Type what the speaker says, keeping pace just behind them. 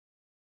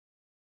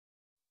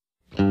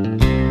I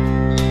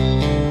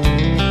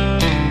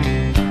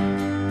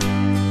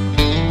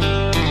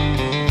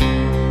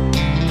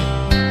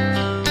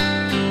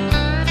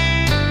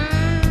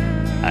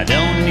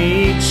don't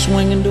need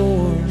swinging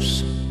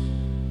doors,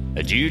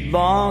 a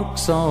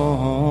jukebox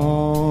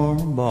or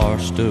a bar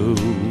stool.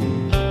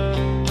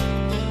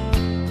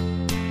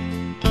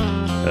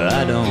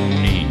 I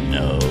don't need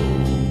no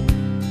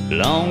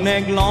long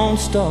neck Lone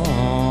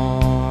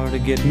Star to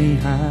get me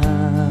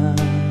high.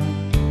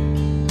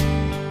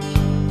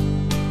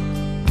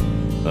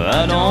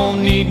 I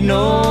don't need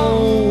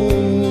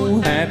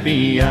no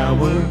happy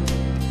hour,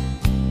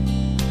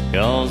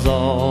 'cause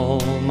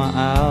all my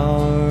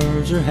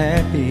hours are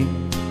happy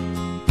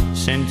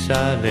since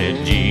I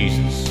let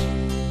Jesus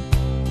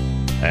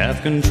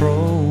have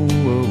control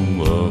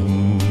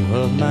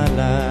of my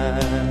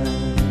life.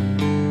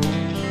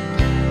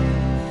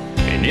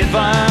 And if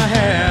I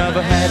have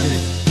a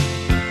habit,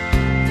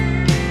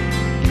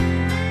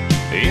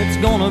 it's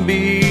gonna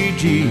be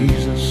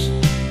Jesus.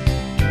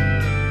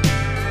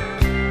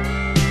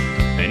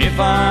 And if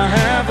I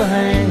have a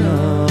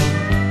hang-up,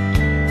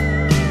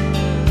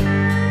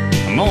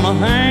 I'm gonna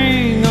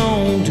hang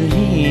on to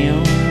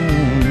Him.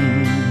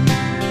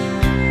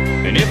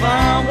 And if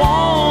I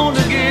want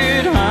to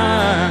get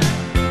high,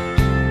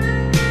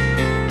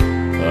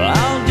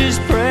 I'll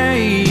just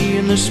pray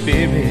in the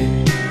Spirit.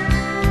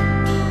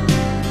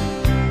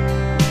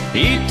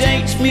 He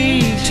takes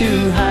me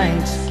to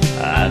heights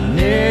I've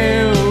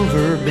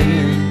never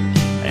been,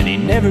 and He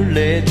never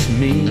lets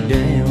me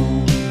down.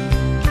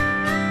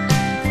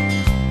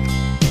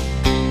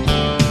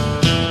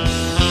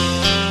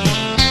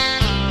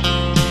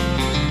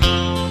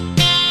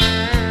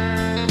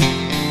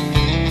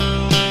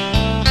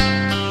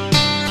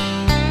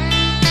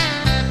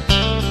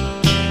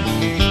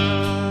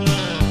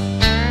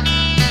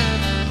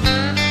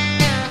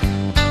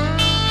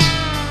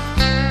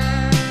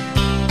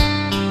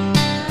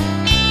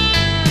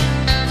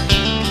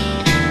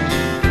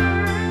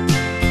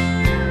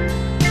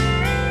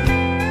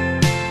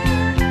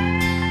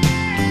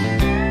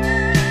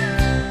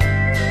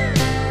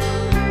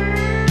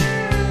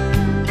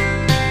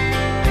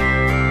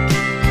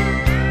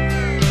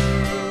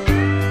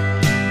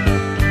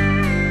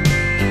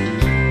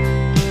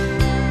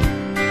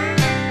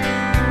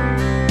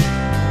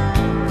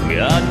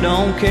 God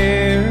don't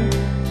care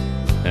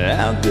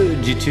how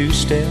good you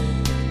two-step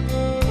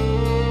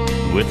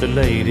with the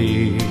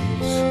ladies,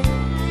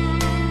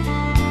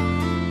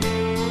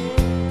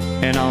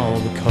 and all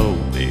the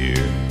cold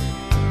beer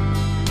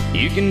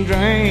you can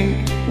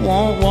drink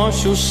won't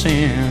wash your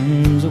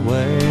sins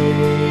away.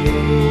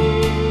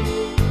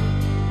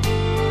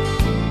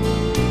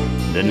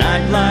 The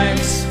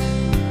nightlife's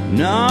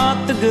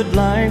not the good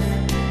life.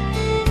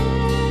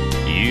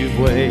 You've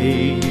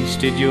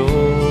wasted your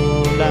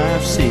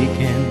life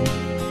seeking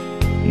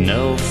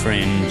no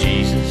friend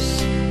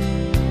Jesus.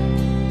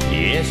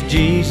 Yes,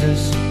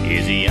 Jesus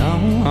is the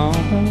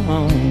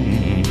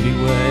only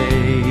way.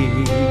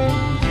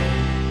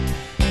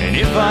 And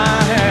if I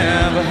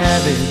have a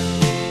habit,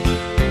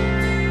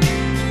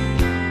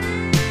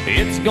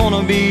 it's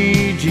gonna be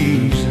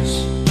Jesus.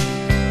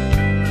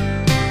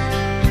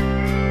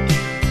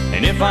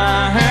 And if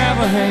I have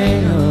a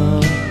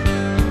hang-up,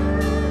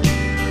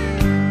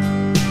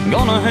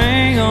 gonna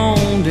hang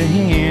on to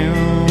Him.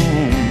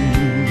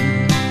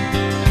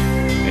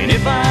 And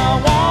if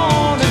I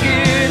want to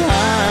get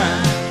high,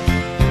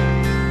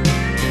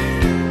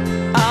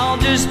 I'll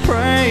just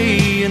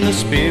pray in the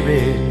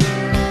Spirit.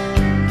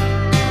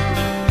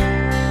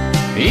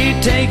 He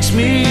takes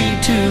me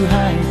to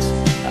heights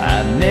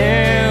I've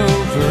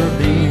never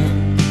been,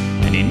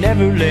 and He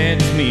never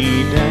lets me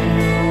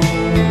down.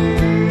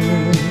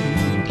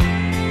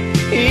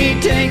 He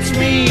takes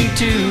me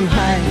to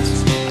heights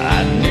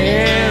I've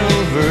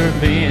never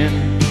been,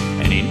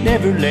 and He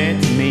never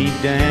lets me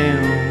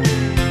down.